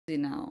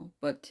now,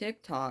 but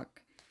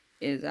TikTok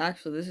is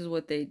actually, this is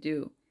what they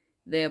do.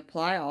 They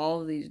apply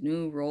all of these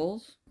new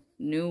rules,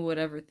 new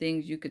whatever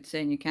things you could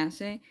say and you can't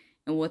say,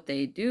 and what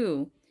they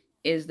do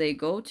is they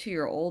go to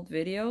your old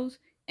videos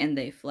and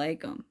they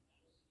flag them.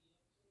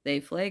 They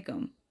flag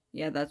them.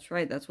 Yeah, that's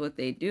right. That's what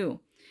they do.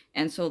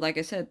 And so, like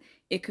I said,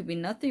 it could be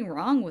nothing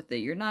wrong with it.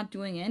 You're not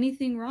doing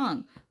anything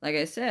wrong. Like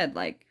I said,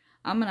 like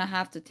I'm gonna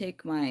have to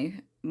take my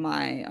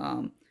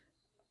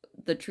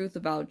the truth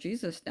about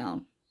Jesus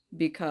down,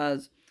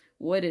 because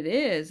what it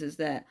is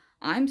that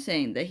I'm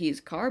saying that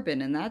he's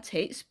carbon, and that's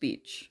hate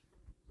speech.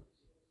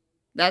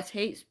 That's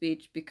hate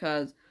speech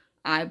because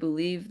I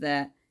believe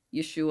that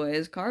Yeshua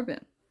is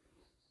carbon.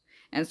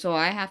 And so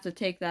I have to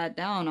take that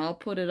down. I'll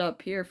put it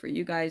up here for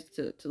you guys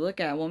to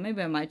look at. Well,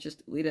 maybe I might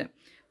just delete it.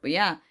 But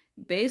yeah,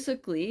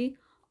 basically,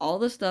 all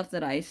the stuff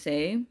that I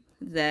say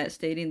that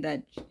stating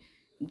that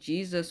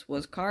Jesus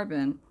was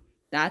carbon,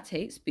 that's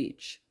hate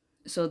speech.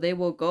 So they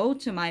will go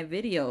to my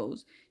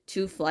videos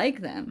to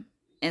flag them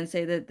and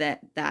say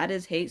that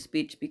is hate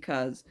speech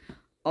because,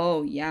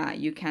 oh yeah,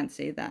 you can't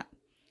say that.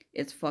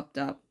 It's fucked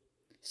up.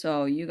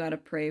 So you got to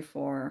pray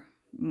for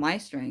my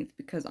strength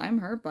because I'm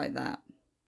hurt by that.